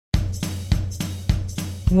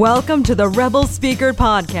Welcome to the Rebel Speaker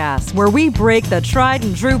Podcast, where we break the tried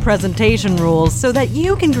and true presentation rules so that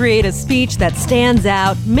you can create a speech that stands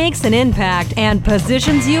out, makes an impact, and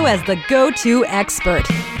positions you as the go-to expert.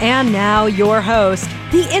 And now, your host,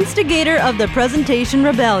 the instigator of the Presentation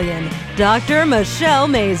Rebellion, Dr. Michelle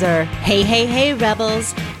Mazur. Hey,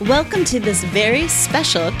 Rebels. Welcome to this very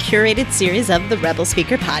special curated series of the Rebel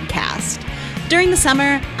Speaker Podcast. During the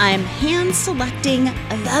summer, I'm hand-selecting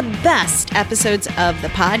the best episodes of the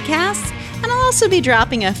podcast, and I'll also be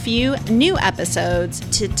dropping a few new episodes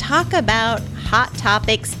to talk about hot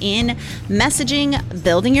topics in messaging,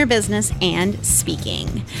 building your business, and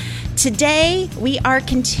speaking. Today, we are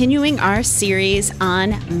continuing our series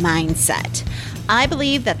on mindset. I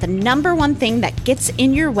believe that the number one thing that gets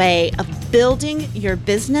in your way of building your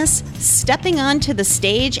business, stepping onto the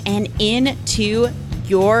stage, and into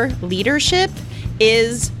your leadership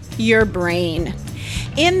is your brain.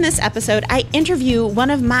 In this episode, I interview one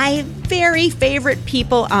of my very favorite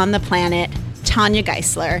people on the planet, Tanya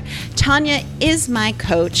Geisler. Tanya is my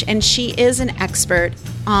coach, and she is an expert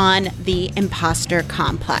on the imposter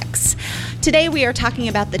complex. Today, we are talking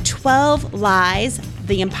about the 12 lies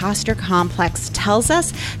the imposter complex tells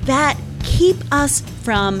us that keep us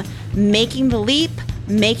from making the leap,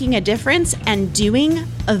 making a difference, and doing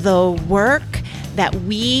the work that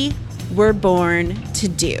we were born to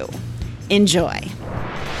do. Enjoy.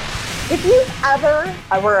 If you've ever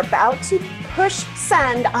were about to push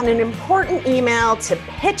send on an important email to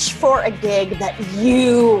pitch for a gig that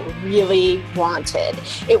you really wanted,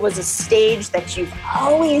 it was a stage that you've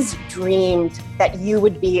always dreamed that you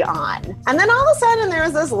would be on. And then all of a sudden there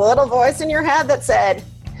was this little voice in your head that said,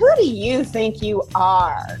 who do you think you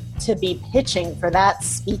are to be pitching for that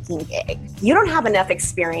speaking gig? You don't have enough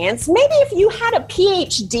experience. Maybe if you had a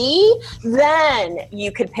PhD, then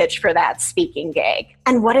you could pitch for that speaking gig.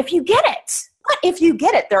 And what if you get it? What if you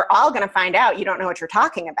get it? They're all going to find out you don't know what you're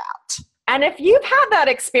talking about. And if you've had that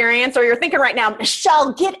experience, or you're thinking right now,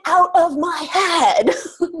 Michelle, get out of my head,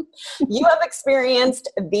 you have experienced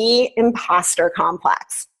the imposter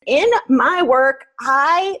complex. In my work,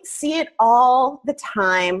 I see it all the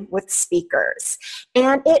time with speakers,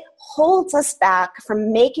 and it holds us back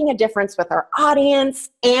from making a difference with our audience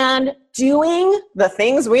and doing the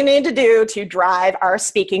things we need to do to drive our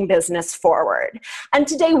speaking business forward. And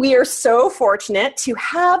today we are so fortunate to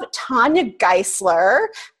have Tanya Geisler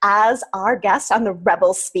as our guest on the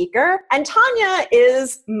Rebel Speaker. And Tanya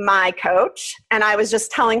is my coach. And I was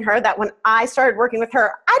just telling her that when I started working with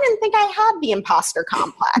her, I didn't think I had the imposter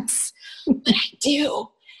complex, but I do.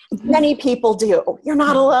 Many people do. You're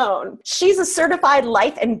not alone. She's a certified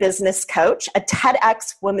life and business coach, a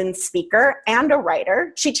TEDx women speaker, and a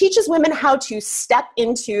writer. She teaches women how to step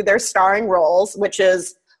into their starring roles, which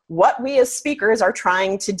is what we as speakers are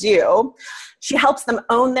trying to do. She helps them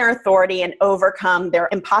own their authority and overcome their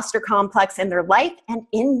imposter complex in their life and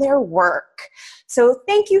in their work. So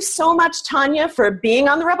thank you so much, Tanya, for being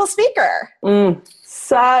on the Rebel Speaker.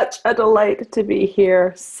 Such a delight to be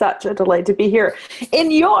here. Such a delight to be here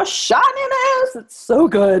in your shininess. It's so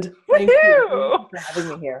good. Thank you for having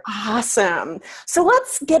me here. Awesome. So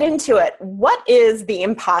let's get into it. What is the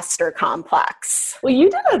imposter complex? Well, you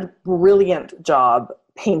did a brilliant job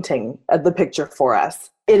painting the picture for us.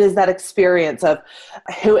 It is that experience of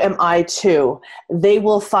who am I to? They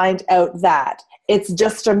will find out that. It's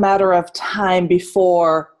just a matter of time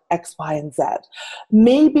before X, Y, and Z.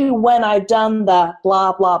 Maybe when I've done the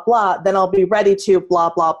blah, blah, blah, then I'll be ready to blah,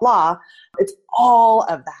 blah, blah. It's all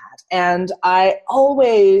of that. And I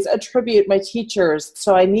always attribute my teachers.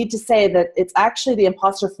 So I need to say that it's actually the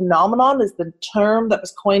imposter phenomenon is the term that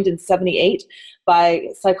was coined in 1978 by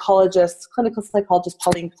clinical psychologists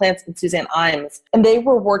Pauline Clance and Suzanne Imes. And they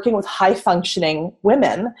were working with high-functioning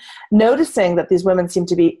women, noticing that these women seemed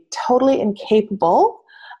to be totally incapable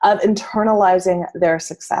of internalizing their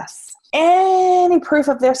success. Any proof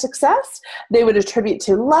of their success, they would attribute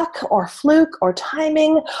to luck or fluke or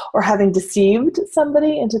timing or having deceived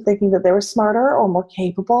somebody into thinking that they were smarter or more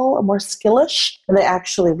capable or more skillish than they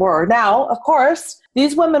actually were. Now, of course,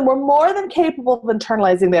 these women were more than capable of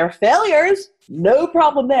internalizing their failures. No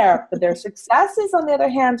problem there. But their successes, on the other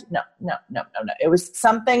hand, no. It was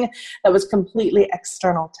something that was completely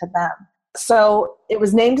external to them. So it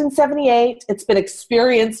was named in 1978. It's been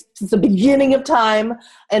experienced since the beginning of time.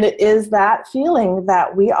 And it is that feeling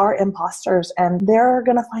that we are imposters and they're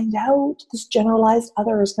going to find out. This generalized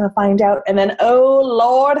other is going to find out. And then, oh,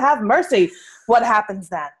 Lord, have mercy. What happens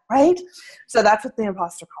then, right? So that's what the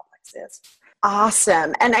imposter complex is.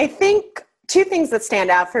 Awesome. And I think two things that stand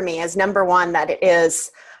out for me is, number one, that it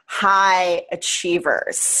is high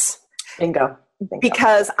achievers. Bingo.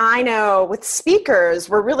 Because I know with speakers,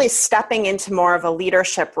 we're really stepping into more of a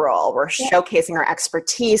leadership role. We're showcasing our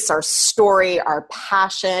expertise, our story, our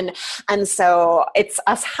passion. And so it's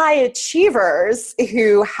us high achievers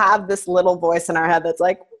who have this little voice in our head that's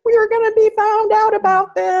like, we're going to be found out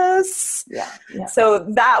about this. Yeah. So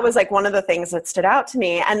that was like one of the things that stood out to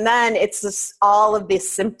me. And then it's just all of these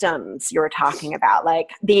symptoms you were talking about, like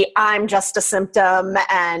the I'm just a symptom.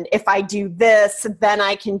 And if I do this, then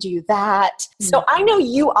I can do that. So I know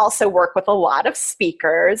you also work with a lot of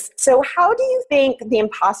speakers. So how do you think the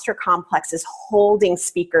imposter complex is holding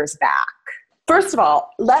speakers back? First of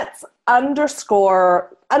all, let's underline,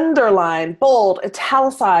 bold,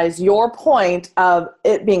 italicize your point of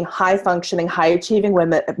it being high functioning, high achieving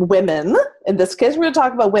women. In this case, we're going to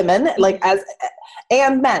talk about women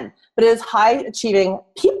and men, but it is high achieving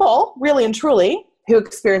people, really and truly, who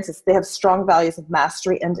experience this. They have strong values of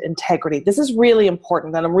mastery and integrity. This is really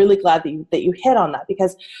important, and I'm really glad that you hit on that,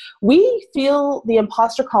 because we feel the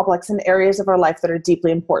imposter complex in areas of our life that are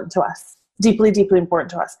deeply important to us. Deeply, deeply important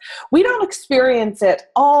to us. We don't experience it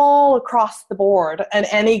all across the board and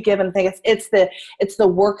any given thing. It's the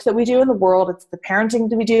work that we do in the world. It's the parenting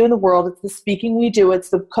that we do in the world. It's the speaking we do. It's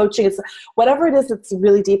the coaching. It's whatever it is that's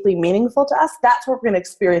really deeply meaningful to us. That's where we're going to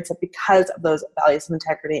experience it because of those values of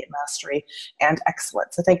integrity and mastery and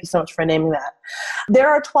excellence. So thank you so much for naming that. There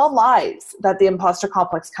are 12 lies that the imposter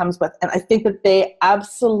complex comes with, and I think that they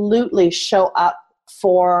absolutely show up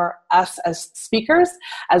for us as speakers,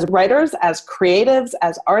 as writers, as creatives,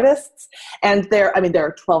 as artists. And there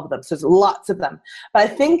are 12 of them, so there's lots of them. But I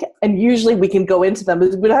think, and usually we can go into them, we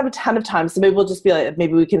don't have a ton of time, so maybe we'll just be like,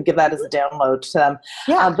 maybe we can give that as a download to them.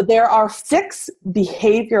 Yeah. But there are 6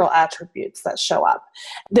 behavioral attributes that show up.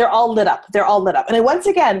 They're all lit up. And once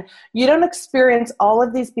again, you don't experience all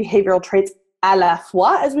of these behavioral traits à la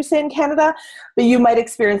fois, as we say in Canada, but you might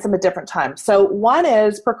experience them at different times. So one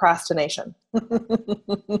is procrastination.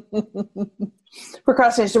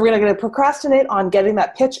 Procrastination. We're going to procrastinate on getting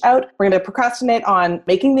that pitch out. We're going to procrastinate on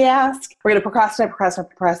making the ask. We're going to procrastinate,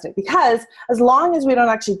 because as long as we don't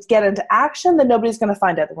actually get into action, then nobody's going to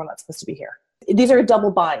find out that we're not supposed to be here. These are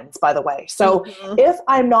double binds, by the way. So if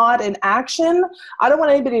I'm not in action, I don't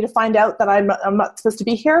want anybody to find out that I'm not supposed to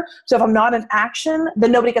be here. So if I'm not in action,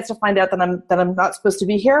 then nobody gets to find out that I'm not supposed to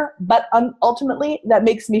be here. But ultimately, that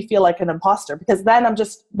makes me feel like an imposter, because then I'm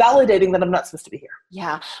just validating that I'm not supposed to be here.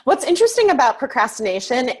 Yeah. What's interesting about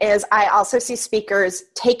procrastination is I also see speakers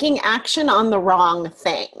taking action on the wrong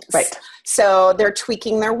things. Right. So they're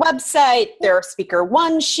tweaking their website, their speaker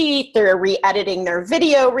one sheet, they're re-editing their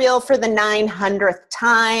video reel for the 900th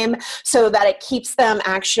time so that it keeps them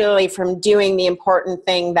actually from doing the important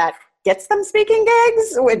thing that gets them speaking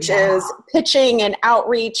gigs, which is pitching and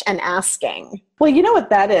outreach and asking. Well, you know what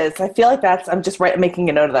that is? I feel like I'm just making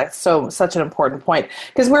a note of that. So such an important point,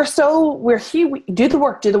 because we do the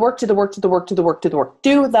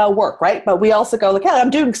work, right? But we also go like, hey, I'm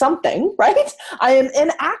doing something, right? I am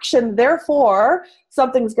in action, therefore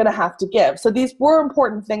something's going to have to give. So these were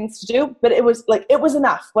important things to do, but it was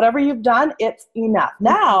enough. Whatever you've done, it's enough.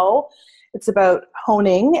 Now it's about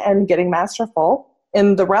honing and getting masterful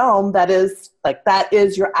in the realm that is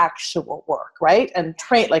your actual work, right? And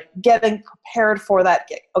getting prepared for that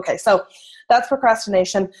gig. Okay, so that's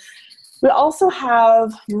procrastination. We also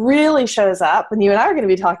have, really shows up, and you and I are going to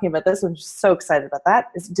be talking about this, I'm just so excited about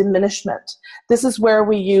that, is diminishment. This is where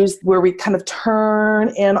we kind of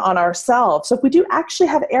turn in on ourselves. So if we do actually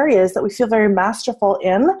have areas that we feel very masterful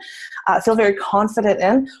in, feel very confident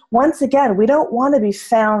in, once again, we don't want to be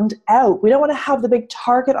found out. We don't want to have the big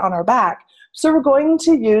target on our back. So we're going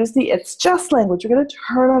to use the it's just language. We're going to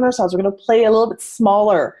turn on ourselves. We're going to play a little bit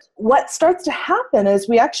smaller. What starts to happen is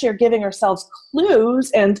we actually are giving ourselves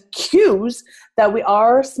clues and cues that we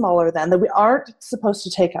are smaller than, that we aren't supposed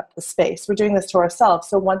to take up the space. We're doing this to ourselves.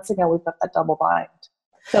 So once again, we've got that double bind.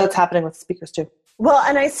 So it's happening with speakers too. Well,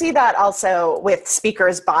 and I see that also with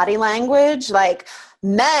speakers' body language, like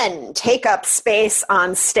men take up space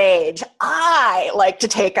on stage. I like to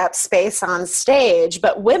take up space on stage,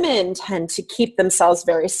 but women tend to keep themselves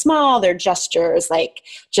very small, their gestures like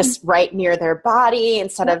just right near their body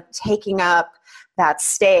instead of taking up that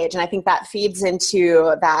stage. And I think that feeds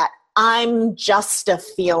into that I'm just a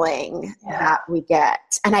feeling that we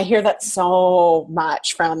get. And I hear that so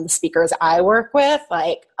much from the speakers I work with,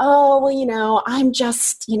 like, oh, well, I'm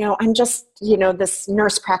just this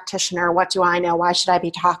nurse practitioner. What do I know? Why should I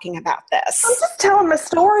be talking about this? I'm just telling my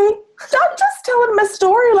story. I'm just telling my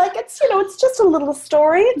story. Like it's just a little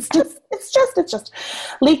story. It's just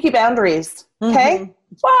leaky boundaries. Okay. Mm-hmm.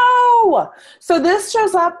 Whoa. So this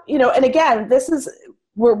shows up, and again, this is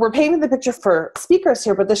we're painting the picture for speakers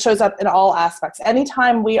here, but this shows up in all aspects.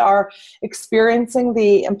 Anytime we are experiencing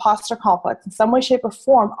the imposter complex in some way, shape, or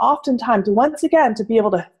form, oftentimes, once again, to be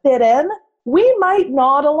able to fit in, we might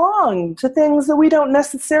nod along to things that we don't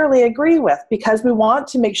necessarily agree with because we want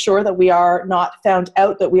to make sure that we are not found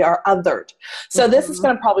out, that we are othered. So this is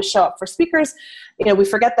going to probably show up for speakers. We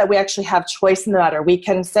forget that we actually have choice in the matter. We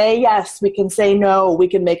can say yes, we can say no, we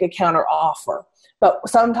can make a counter offer. But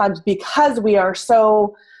sometimes because we are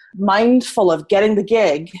so mindful of getting the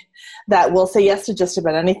gig that we'll say yes to just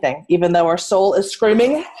about anything, even though our soul is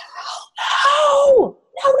screaming, no,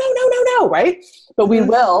 right? But we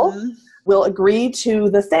will agree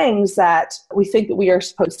to the things that we think that we are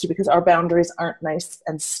supposed to because our boundaries aren't nice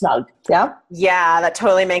and snug. Yeah? Yeah, that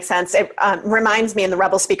totally makes sense. It reminds me in the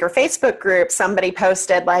Rebel Speaker Facebook group, somebody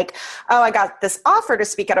posted like, oh, I got this offer to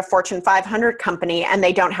speak at a Fortune 500 company and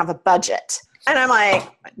they don't have a budget. And I'm like,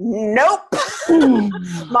 nope. I'm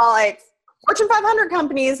like, Fortune 500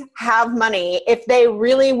 companies have money. If they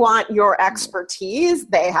really want your expertise,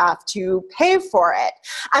 they have to pay for it.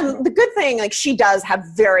 And the good thing, like she does have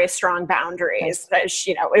very strong boundaries.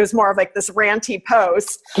 It was more of like this ranty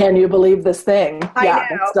post. Can you believe this thing? I know,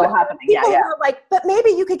 it's still happening. People were like, but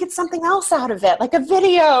maybe you could get something else out of it, like a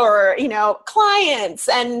video or, clients.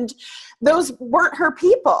 And those weren't her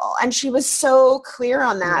people. And she was so clear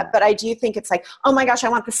on that. But I do think it's like, oh my gosh, I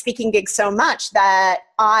want the speaking gig so much that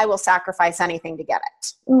I will sacrifice anything to get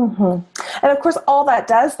it. And of course, all that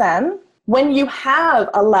does then, when you have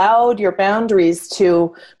allowed your boundaries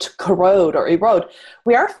to corrode or erode,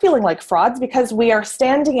 we are feeling like frauds because we are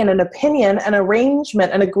standing in an opinion, an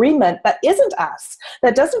arrangement, an agreement that isn't us,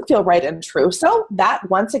 that doesn't feel right and true. So that,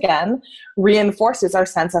 once again, reinforces our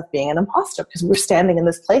sense of being an imposter because we're standing in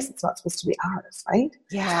this place that's not supposed to be ours, right?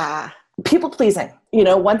 Yeah. People pleasing,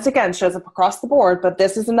 once again, shows up across the board, but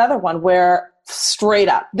this is another one where straight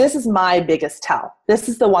up, this is my biggest tell. This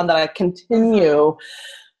is the one that I continue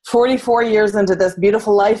 44 years into this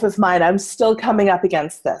beautiful life of mine, I'm still coming up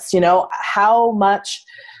against this. How much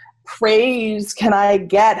praise can I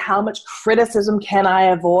get? How much criticism can I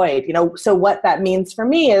avoid? So what that means for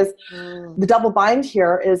me is the double bind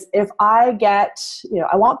here is if I get,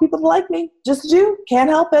 I want people to like me, just do, can't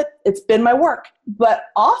help it. It's been my work. But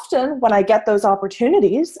often when I get those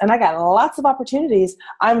opportunities, and I got lots of opportunities,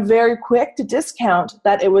 I'm very quick to discount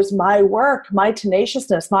that it was my work, my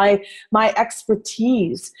tenaciousness, my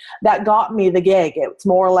expertise that got me the gig. It's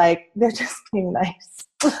more like they're just being nice.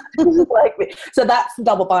 Like me. So that's the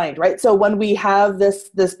double bind, right? So when we have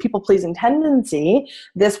this people-pleasing tendency,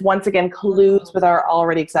 this once again colludes with our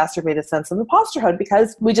already exacerbated sense of imposterhood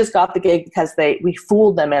because we just got the gig because we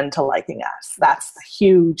fooled them into liking us. That's the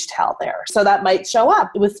huge tell there. So that might show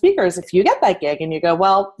up with speakers if you get that gig and you go,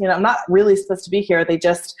 well, I'm not really supposed to be here.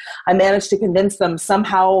 I managed to convince them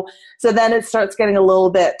somehow. So then it starts getting a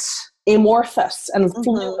little bit amorphous and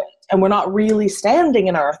fluid. And we're not really standing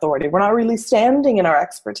in our authority. We're not really standing in our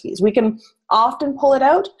expertise. We can often pull it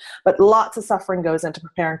out, but lots of suffering goes into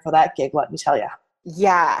preparing for that gig, let me tell you.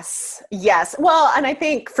 Yes. Well, and I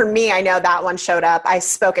think for me, I know that one showed up. I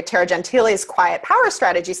spoke at Tara Gentile's Quiet Power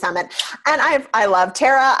Strategy Summit, and I love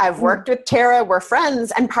Tara. I've worked with Tara. We're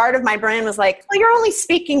friends. And part of my brain was like, well, you're only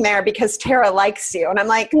speaking there because Tara likes you. And I'm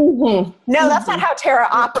like, no, that's not how Tara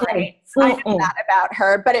operates. I know that about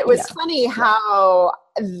her. But it was funny how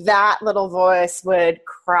that little voice would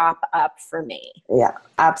crop up for me. Yeah,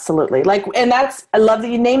 absolutely. I love that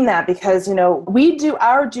you named that because, we do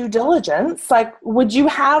our due diligence. Like, would you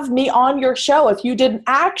have me on your show if you didn't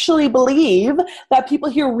actually believe that people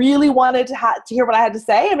here really wanted to hear what I had to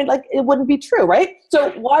say? I mean, it wouldn't be true, right?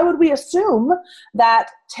 So why would we assume that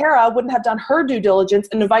Tara wouldn't have done her due diligence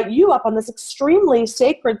and invite you up on this extremely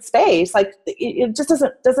sacred space? It just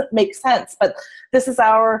doesn't make sense. But this is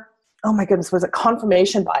our, oh my goodness, was it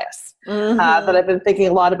confirmation bias that I've been thinking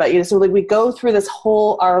a lot about? So we go through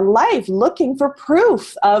our life looking for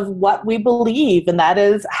proof of what we believe, and that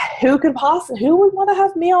is who would want to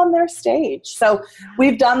have me on their stage? So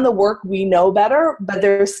we've done the work, we know better, but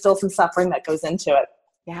there's still some suffering that goes into it.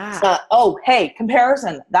 Yeah.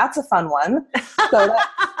 Comparison. That's a fun one. So that's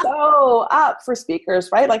so up for speakers,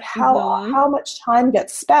 right? How much time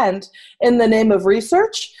gets spent in the name of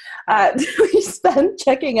research? We spend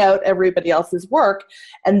checking out everybody else's work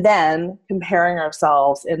and then comparing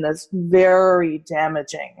ourselves in this very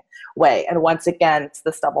damaging way. And once again, it's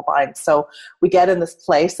this double bind. So we get in this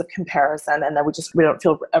place of comparison and then we don't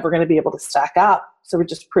feel we're ever going to be able to stack up. So we're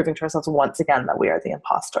just proving to ourselves once again that we are the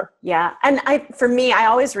imposter. Yeah. And for me, I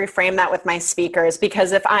always reframe that with my speakers,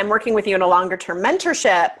 because if I'm working with you in a longer term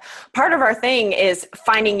mentorship, part of our thing is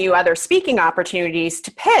finding you other speaking opportunities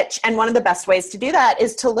to pitch. And one of the best ways to do that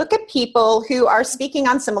is to look at people who are speaking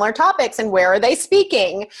on similar topics and where are they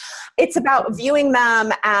speaking. It's about viewing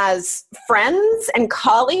them as friends and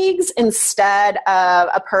colleagues instead of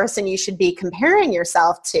a person you should be comparing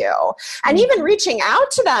yourself to. And even reaching out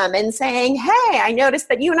to them and saying, hey, I noticed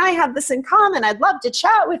that you and I have this in common. I'd love to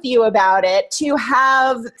chat with you about it, to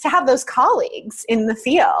have those colleagues in the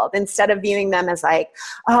field instead of viewing them as like,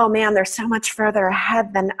 oh man, they're so much further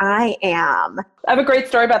ahead than I am. I have a great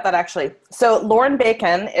story about that, actually. So Lauren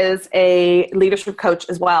Bacon is a leadership coach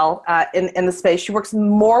as well in the space. She works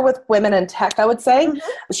more with women in tech, I would say.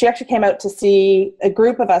 Mm-hmm. She actually came out to see a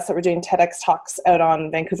group of us that were doing TEDx talks out on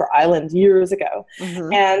Vancouver Island years ago.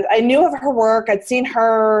 Mm-hmm. And I knew of her work. I'd seen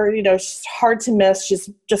her, she's hard to miss. She's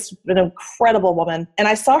just an incredible woman. And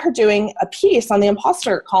I saw her doing a piece on the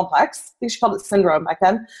imposter complex. I think she called it syndrome back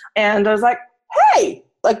then. And I was like, hey,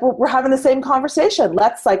 we're having the same conversation.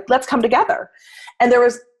 Let's come together. And there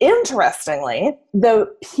was, interestingly,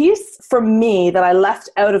 the piece for me that I left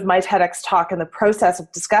out of my TEDx talk in the process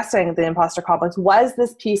of discussing the imposter complex was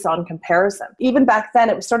this piece on comparison. Even back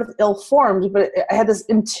then, it was sort of ill-formed, but I had this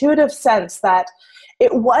intuitive sense that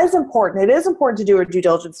it was important. It is important to do our due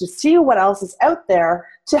diligence, to see what else is out there,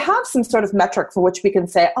 to have some sort of metric for which we can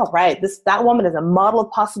say, all right, that woman is a model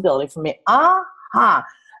of possibility for me.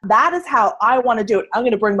 That is how I want to do it. I'm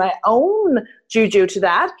going to bring my own juju to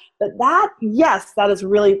that. But that is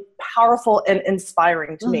really powerful and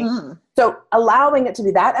inspiring to me. So allowing it to be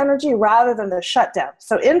that energy rather than the shutdown.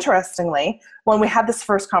 So interestingly, when we had this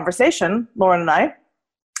first conversation, Lauren and I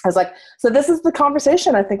was like, so this is the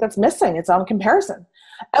conversation I think that's missing. It's on comparison.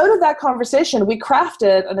 Out of that conversation, we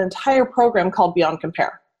crafted an entire program called Beyond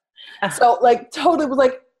Compare. So totally was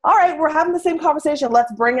like, all right, we're having the same conversation.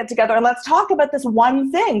 Let's bring it together and let's talk about this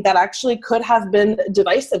one thing that actually could have been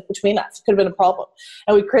divisive between us, could have been a problem.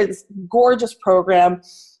 And we created this gorgeous program,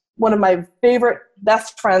 one of my favorite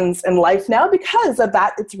best friends in life now. Because of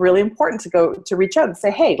that, it's really important to reach out and say,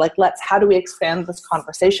 hey, how do we expand this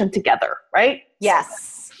conversation together, right?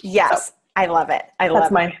 Yes. So, I love it.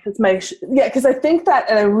 Because I think that,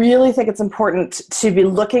 and I really think it's important to be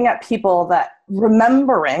looking at people that,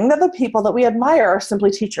 remembering that the people that we admire are simply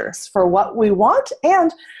teachers for what we want.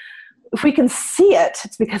 And if we can see it,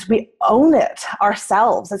 it's because we own it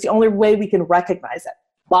ourselves. That's the only way we can recognize it.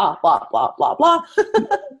 Blah, blah, blah, blah, blah.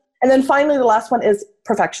 And then finally, the last one is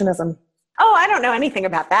perfectionism. Oh, I don't know anything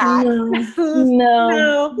about that.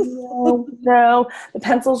 No. The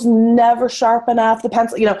pencil's never sharp enough. The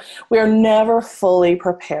pencil, we are never fully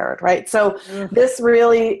prepared, right? So this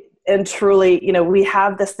really and truly, we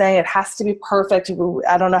have this thing. It has to be perfect.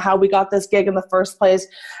 I don't know how we got this gig in the first place.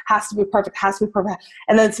 Has to be perfect.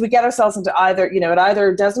 And then so we get ourselves into either, it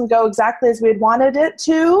either doesn't go exactly as we had wanted it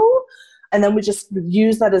to, and then we just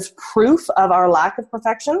use that as proof of our lack of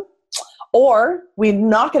perfection. Or we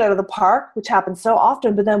knock it out of the park, which happens so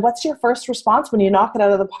often, but then what's your first response when you knock it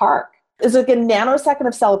out of the park? Is it a nanosecond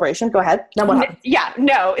of celebration? Go ahead. Then what happens? Yeah,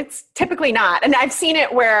 no, it's typically not. And I've seen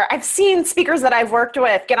it where I've seen speakers that I've worked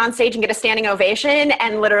with get on stage and get a standing ovation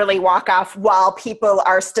and literally walk off while people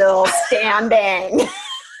are still standing.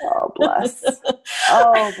 Oh, bless.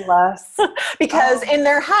 Oh, bless. Because in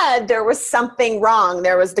their head, there was something wrong.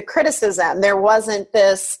 There was the criticism. There wasn't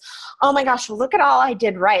this, oh my gosh, look at all I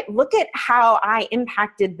did right. Look at how I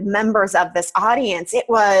impacted the members of this audience. It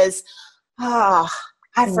was, I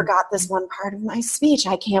forgot this one part of my speech.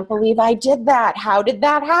 I can't believe I did that. How did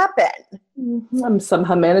that happen? I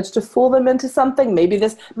somehow managed to fool them into something. Maybe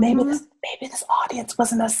this audience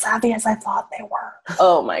wasn't as savvy as I thought they were.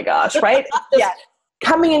 Oh my gosh, right? Yeah.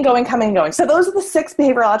 Coming and going. So those are the 6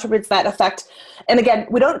 behavioral attributes that affect, and again,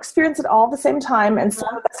 we don't experience it all at the same time, and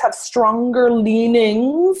some of us have stronger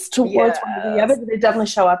leanings towards one or the other, but they definitely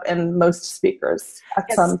show up in most speakers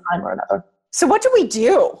at some time or another. So what do we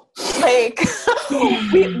do?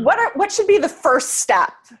 What should be the first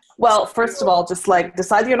step? Well, first of all, just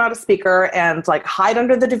decide you're not a speaker and hide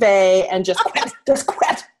under the duvet and just quit. Just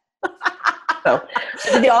quit. So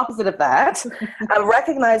the opposite of that.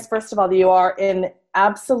 Recognize, first of all, that you are in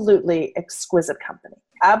absolutely exquisite company.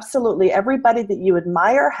 Absolutely. Everybody that you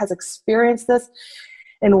admire has experienced this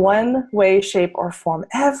in one way, shape, or form.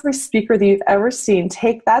 Every speaker that you've ever seen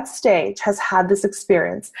take that stage has had this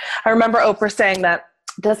experience. I remember Oprah saying that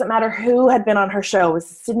It doesn't matter who had been on her show.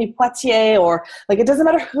 Was it Sidney Poitier or like, it doesn't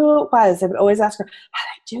matter who it was. I would always ask her, how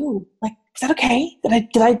did I do? Like, is that okay?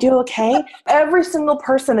 Did I do okay? Every single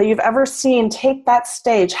person that you've ever seen take that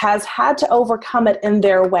stage has had to overcome it in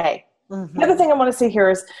their way. Mm-hmm. The other thing I want to say here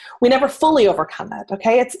is we never fully overcome it,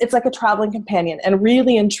 okay? It's like a traveling companion. And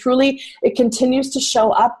really and truly, it continues to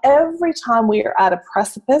show up every time we are at a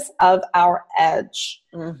precipice of our edge,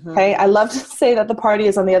 okay? I love to say that the party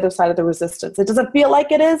is on the other side of the resistance. It doesn't feel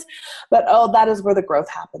like it is, but that is where the growth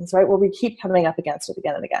happens, right? Where we keep coming up against it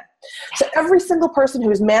again and again. So every single person who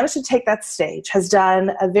has managed to take that stage has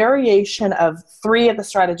done a variation of 3 of the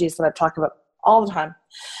strategies that I've talked about all the time.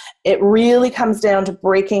 It really comes down to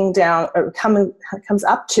breaking down, or comes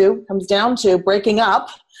down to breaking up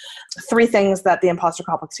 3 things that the imposter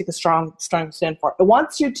complex takes a strong stand for. It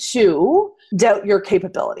wants you to doubt your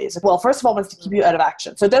capabilities. Well, first of all, it wants to keep you out of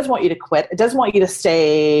action. So it doesn't want you to quit. It doesn't want you to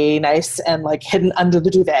stay nice and like hidden under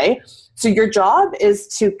the duvet. So your job is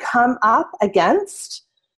to come up against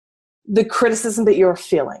the criticism that you're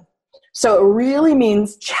feeling. So it really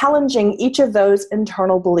means challenging each of those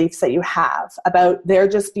internal beliefs that you have about they're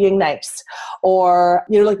just being nice, or,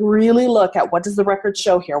 like really look at what does the record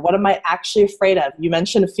show here? What am I actually afraid of? You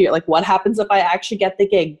mentioned fear, like what happens if I actually get the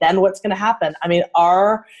gig? Then what's going to happen? I mean,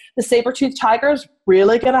 are the saber-toothed tigers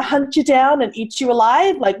really going to hunt you down and eat you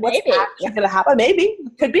alive? Like what's actually going to happen? Maybe,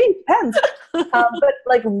 could be, depends. But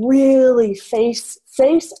like really face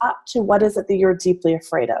up to what is it that you're deeply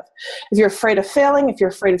afraid of. If you're afraid of failing, if you're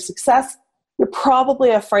afraid of success, you're probably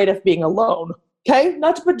afraid of being alone. Okay?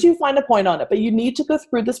 Not to put too fine a point on it, but you need to go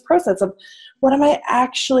through this process of what am I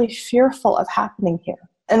actually fearful of happening here?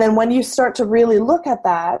 And then when you start to really look at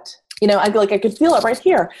that, I feel like I could feel it right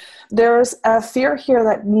here. There's a fear here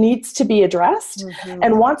that needs to be addressed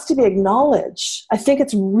and wants to be acknowledged. I think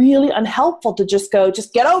it's really unhelpful to just go,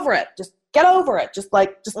 just get over it. Just get over it. Just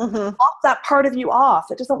lop that part of you off.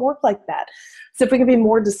 It doesn't work like that. So if we can be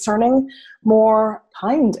more discerning, more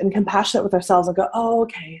kind and compassionate with ourselves and go, oh,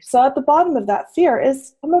 okay. So at the bottom of that fear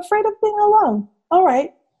is I'm afraid of being alone. All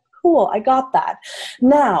right, cool. I got that.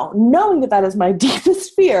 Now, knowing that that is my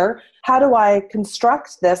deepest fear, how do I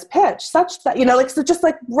construct this pitch such that, so just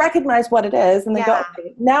like recognize what it is and then go,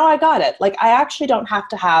 okay, now I got it. Like I actually don't have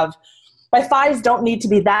to have, my thighs don't need to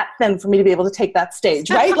be that thin for me to be able to take that stage,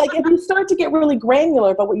 right? Like if you start to get really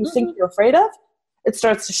granular about what you think you're afraid of, it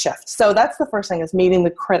starts to shift. So that's the first thing, is meeting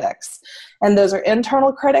the critics. And those are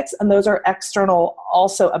internal critics and those are external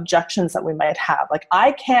also objections that we might have. Like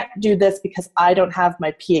I can't do this because I don't have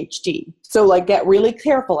my PhD. So like get really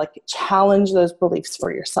careful, like challenge those beliefs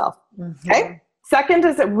for yourself. Okay? Second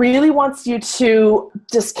is it really wants you to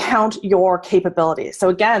discount your capabilities. So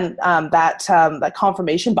again, that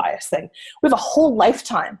confirmation bias thing. We have a whole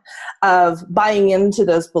lifetime of buying into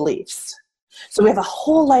those beliefs. So we have a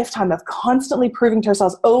whole lifetime of constantly proving to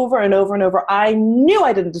ourselves over and over and over, I knew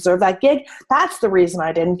I didn't deserve that gig. That's the reason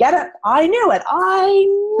I didn't get it. I knew it,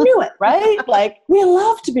 right? Like we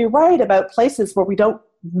love to be right about places where we don't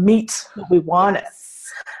meet what we wanted.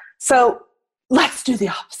 So let's do the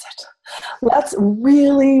opposite. Let's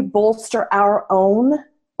really bolster our own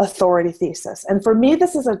authority thesis. And for me,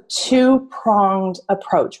 this is a 2-pronged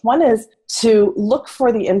approach. One is to look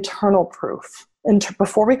for the internal proof. And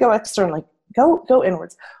before we go externally, go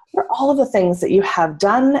inwards. What are all of the things that you have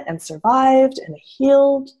done and survived and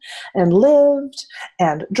healed and lived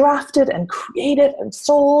and drafted and created and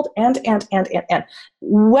sold and.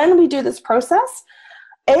 When we do this process,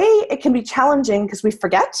 it can be challenging because we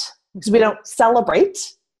forget, because we don't celebrate,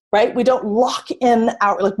 right? We don't lock in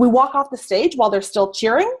we walk off the stage while they're still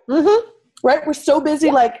cheering, right? We're so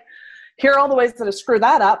busy, here are all the ways that I screw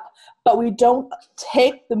that up, but we don't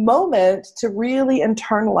take the moment to really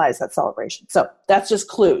internalize that celebration. So that's just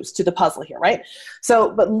clues to the puzzle here, right?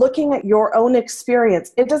 So, but looking at your own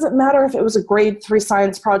experience, it doesn't matter if it was a grade 3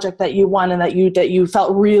 science project that you won and that you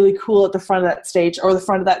felt really cool at the front of that stage or the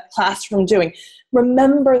front of that classroom doing.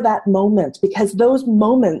 Remember that moment, because those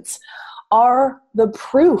moments are the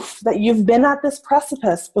proof that you've been at this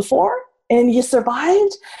precipice before and you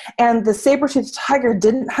survived, and the saber-toothed tiger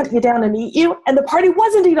didn't hunt you down and eat you, and the party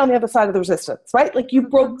was indeed on the other side of the resistance, right? Like you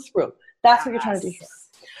broke through. That's what you're trying to do here.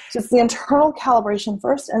 So it's the internal calibration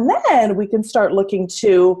first, and then we can start looking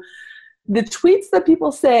to the tweets that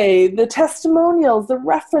people say, the testimonials, the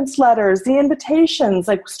reference letters, the invitations,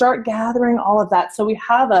 like start gathering all of that. So we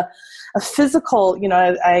have a physical,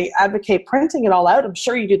 I advocate printing it all out. I'm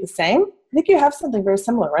sure you do the same. I think you have something very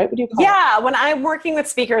similar, right? What do you call it? Yeah, when I'm working with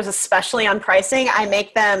speakers, especially on pricing, I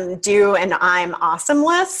make them do an I'm awesome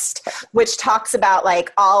list, which talks about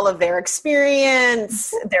like all of their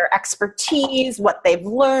experience, their expertise, what they've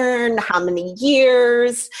learned, how many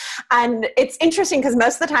years. And it's interesting because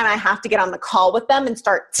most of the time I have to get on the call with them and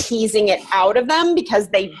start teasing it out of them because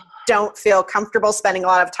they don't feel comfortable spending a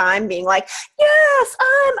lot of time being like, yes,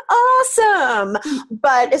 I'm awesome.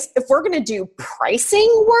 But if we're going to do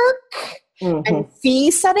pricing work and fee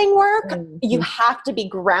setting work, you have to be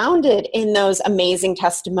grounded in those amazing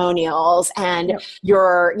testimonials and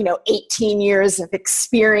your, 18 years of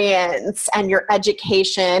experience and your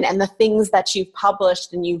education and the things that you've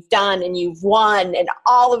published and you've done and you've won and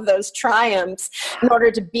all of those triumphs in order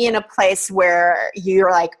to be in a place where you're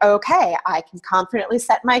like, okay, I can confidently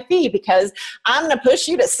set my fee because I'm going to push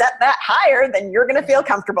you to set that higher than you're going to feel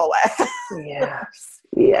comfortable with.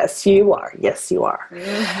 Yes, you are. Yes, you are.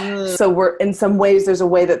 So we're, in some ways, there's a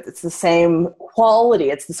way that it's the same quality.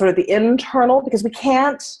 It's the sort of the internal, because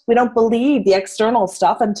we don't believe the external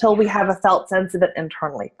stuff until we have a felt sense of it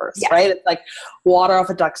internally first, right? It's like water off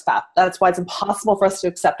a duck's back. That's why it's impossible for us to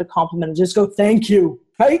accept a compliment and just go, thank you,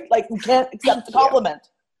 right? Like we can't accept the compliment.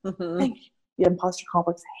 Thank you. The imposter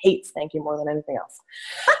complex hates thank you more than anything else.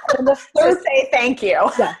 And the third, so say thank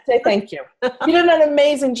you. Yeah, say thank you. You did an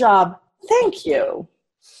amazing job. Thank you.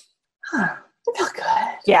 It felt good.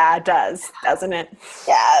 Yeah, it does, doesn't it?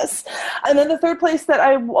 Yes. And then the third place that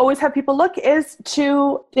I always have people look is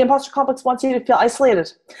to the imposter complex wants you to feel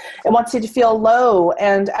isolated. It wants you to feel low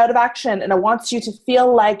and out of action. And it wants you to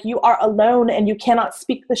feel like you are alone and you cannot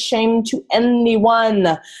speak the shame to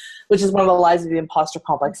anyone, which is one of the lies of the imposter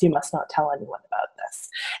complex. You must not tell anyone about this.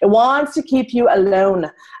 It wants to keep you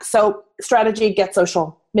alone. So strategy, get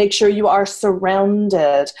social. Make sure you are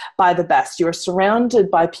surrounded by the best. You are surrounded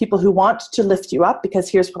by people who want to lift you up, because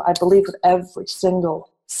here's what I believe with every single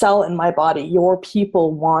cell in my body. Your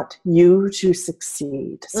people want you to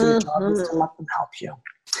succeed. So your job is to let them help you.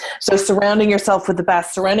 So surrounding yourself with the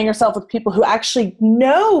best, surrounding yourself with people who actually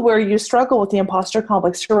know where you struggle with the imposter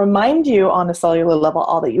complex, to remind you on a cellular level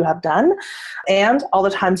all that you have done and all the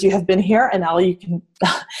times you have been here and all you can,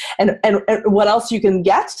 and what else you can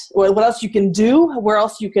get, or what else you can do, where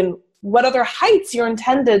else you can, what other heights you're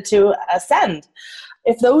intended to ascend.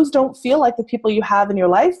 If those don't feel like the people you have in your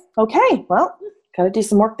life, okay, well, got to do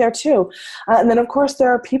some work there too. And then, of course, there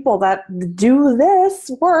are people that do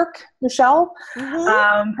this work, Michelle,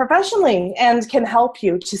 professionally, and can help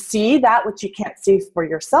you to see that which you can't see for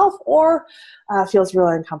yourself or feels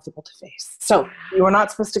really uncomfortable to face. So you are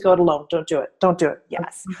not supposed to go it alone. Don't do it. Don't do it.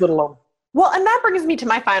 Yes. Don't do it alone. Well, and that brings me to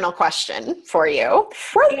my final question for you.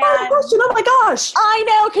 Final question. Oh my gosh. I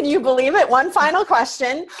know. Can you believe it? One final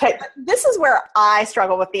question. Okay. This is where I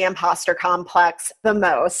struggle with the imposter complex the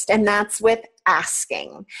most, and that's with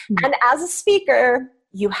asking. And as a speaker,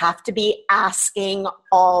 you have to be asking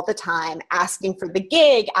all the time, asking for the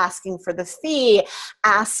gig, asking for the fee,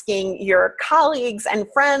 asking your colleagues and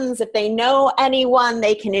friends if they know anyone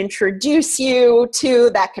they can introduce you to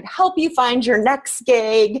that could help you find your next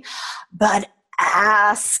gig. But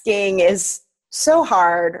asking is so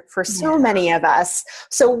hard for so many of us.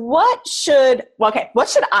 So what should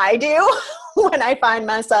I do when I find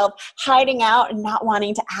myself hiding out and not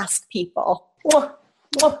wanting to ask people?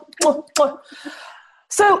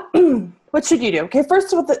 So what should you do? Okay,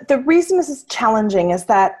 first of all, the reason this is challenging is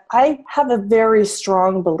that I have a very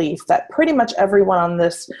strong belief that pretty much everyone on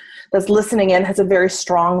this that's listening in has a very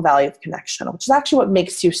strong value of connection, which is actually what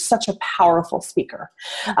makes you such a powerful speaker.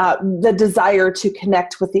 The desire to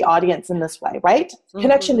connect with the audience in this way, right?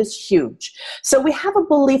 Connection is huge. So we have a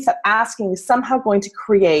belief that asking is somehow going to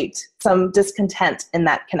create some discontent in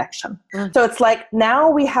that connection. So it's like, now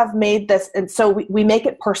we have made this, and so we make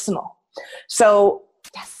it personal. So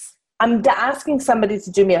yes, I'm asking somebody to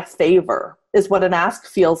do me a favor is what an ask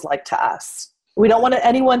feels like to us. We don't want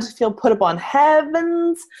anyone to feel put upon.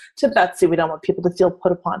 Heavens to Betsy, we don't want people to feel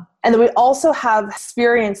put upon. And then we also have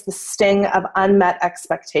experienced the sting of unmet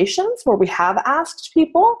expectations where we have asked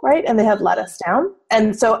people, right? And they have let us down.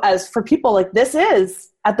 And so as for people, like, this is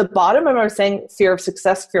at the bottom, I remember saying fear of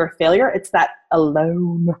success, fear of failure. It's that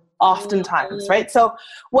alone oftentimes, right? So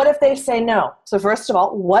what if they say no? So first of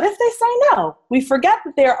all, what if they say no? We forget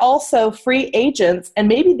that they're also free agents, and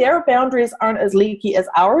maybe their boundaries aren't as leaky as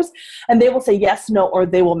ours, and they will say yes, no, or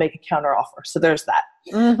they will make a counteroffer. So there's that.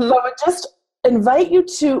 So I would just invite you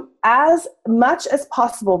to, as much as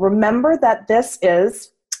possible, remember that this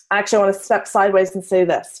is, actually I want to step sideways and say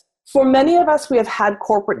this. For many of us, we have had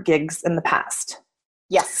corporate gigs in the past.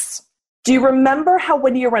 Yes. Do you remember how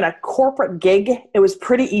when you were in a corporate gig, it was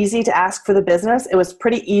pretty easy to ask for the business? It was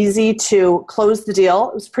pretty easy to close the deal.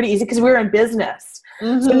 It was pretty easy because we were in business.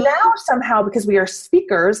 Mm-hmm. So now somehow, because we are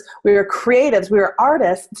speakers, we are creatives, we are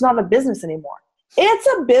artists, it's not a business anymore. It's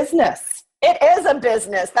a business. It is a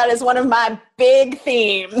business. That is one of my big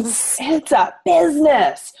themes. It's a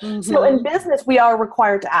business. Mm-hmm. So in business, we are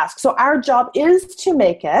required to ask. So our job is to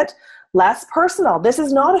make it less personal. This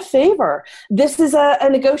is not a favor. This is a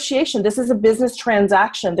negotiation. This is a business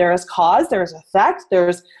transaction. There is cause, there is effect,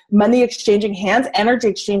 there's money exchanging hands, energy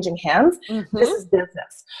exchanging hands. Mm-hmm. This is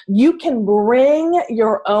business. You can bring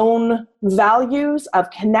your own values of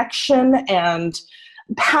connection and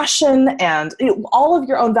passion and all of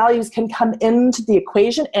your own values can come into the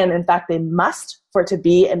equation. And in fact, they must for it to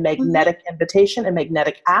be a magnetic invitation, a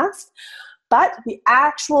magnetic ask. But the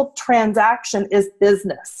actual transaction is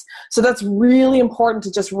business. So that's really important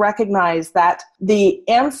to just recognize that the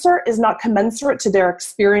answer is not commensurate to their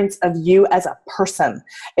experience of you as a person.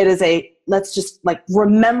 It is let's just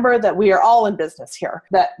remember that we are all in business here,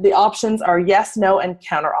 that the options are yes, no, and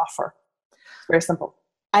counteroffer. Very simple.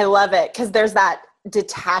 I love it because there's that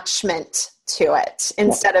detachment to it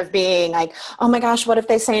instead of being like, oh my gosh, what if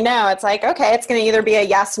they say no? It's like, okay, it's going to either be a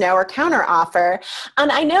yes, no, or counter offer.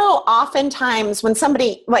 And I know oftentimes when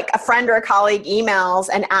somebody like a friend or a colleague emails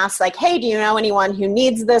and asks like, hey, do you know anyone who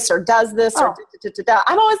needs this or does this or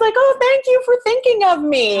I'm always like, oh, thank you for thinking of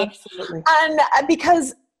me. Absolutely. And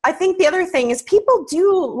because I think the other thing is people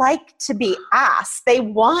do like to be asked. They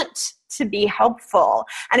want to be helpful.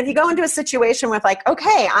 And if you go into a situation with like,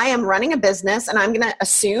 okay, I am running a business and I'm going to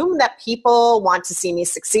assume that people want to see me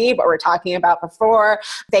succeed, what we're talking about before,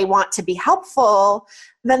 they want to be helpful,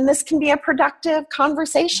 then this can be a productive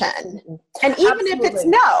conversation. And even if it's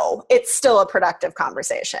no, it's still a productive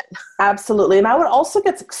conversation. Absolutely. And I would also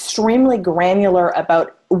get extremely granular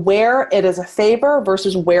about where it is a favor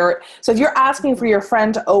versus so if you're asking for your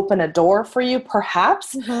friend to open a door for you,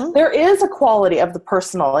 perhaps there is a quality of the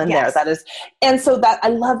personal in there that is, and so that I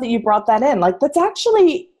love that you brought that in. Like that's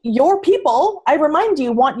actually your people, I remind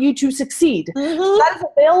you, want you to succeed. That is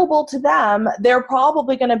available to them. They're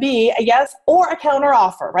probably going to be a yes or a counter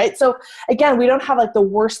offer, right? So again, we don't have like the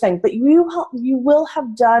worst thing, but you will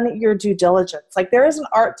have done your due diligence. Like there is an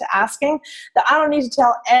art to asking that I don't need to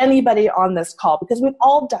tell anybody on this call because we've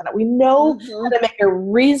all done it. We know how to make a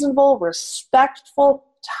reasonable, respectful,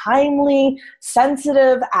 timely,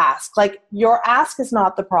 sensitive ask. Like your ask is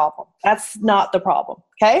not the problem. That's not the problem.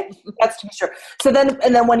 Okay. That's to be sure. So then,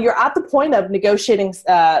 and then when you're at the point of negotiating,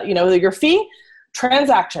 your fee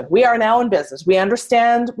transaction, we are now in business. We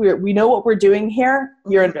understand, we know what we're doing here.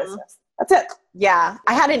 You're in business. That's it. Yeah.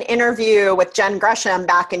 I had an interview with Jen Gresham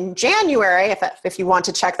back in January, if you want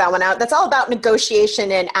to check that one out. That's all about negotiation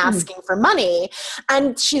and asking for money.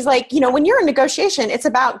 And she's like, when you're in negotiation, it's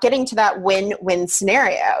about getting to that win-win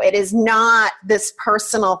scenario. It is not this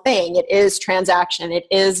personal thing. It is transaction. It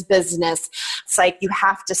is business. It's like you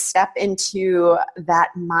have to step into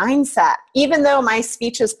that mindset. Even though my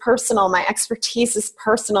speech is personal, my expertise is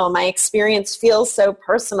personal, my experience feels so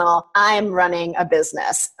personal, I'm running a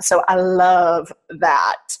business. So I love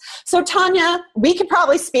that. So Tanya, we could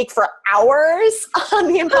probably speak for hours on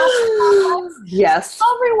the imposter complex. Yes.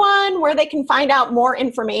 Tell everyone where they can find out more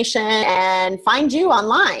information and find you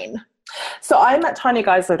online. So I'm at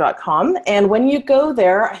tanyageisler.com. And when you go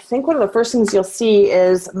there, I think one of the first things you'll see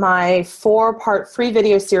is my 4-part free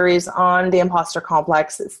video series on the imposter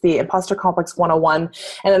complex. It's the Imposter Complex 101.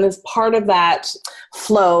 And then as part of that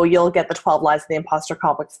flow, you'll get the 12 lies of the imposter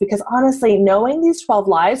complex. Because honestly, knowing these 12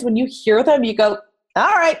 lies, when you hear them, you go,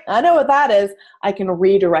 all right, I know what that is. I can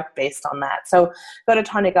redirect based on that. So go to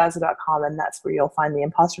tanyageisler.com and that's where you'll find the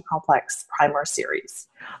Imposter Complex Primer series.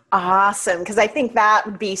 Awesome. Because I think that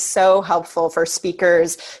would be so helpful for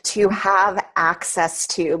speakers to have access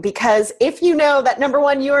to. Because if you know that, number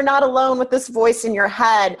one, you are not alone with this voice in your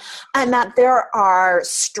head and that there are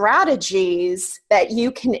strategies that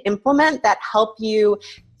you can implement that help you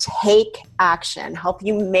take action, help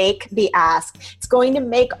you make the ask. It's going to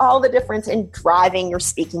make all the difference in driving your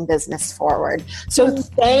speaking business forward. So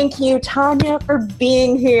thank you, Tanya, for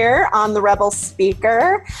being here on The Rebel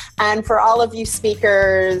Speaker. And for all of you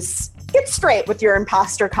speakers, get straight with your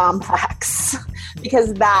imposter complex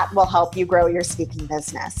because that will help you grow your speaking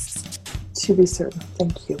business. To be certain.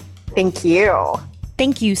 Thank you. Thank you.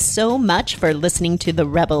 Thank you so much for listening to the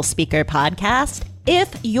Rebel Speaker podcast.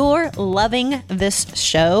 If you're loving this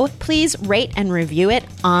show, please rate and review it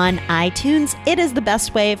on iTunes. It is the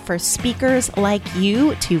best way for speakers like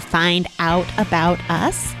you to find out about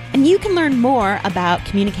us. And you can learn more about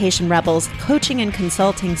Communication Rebels coaching and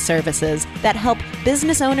consulting services that help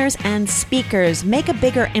business owners and speakers make a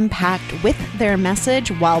bigger impact with their message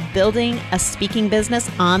while building a speaking business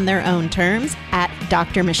on their own terms at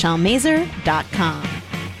drmichellemazur.com.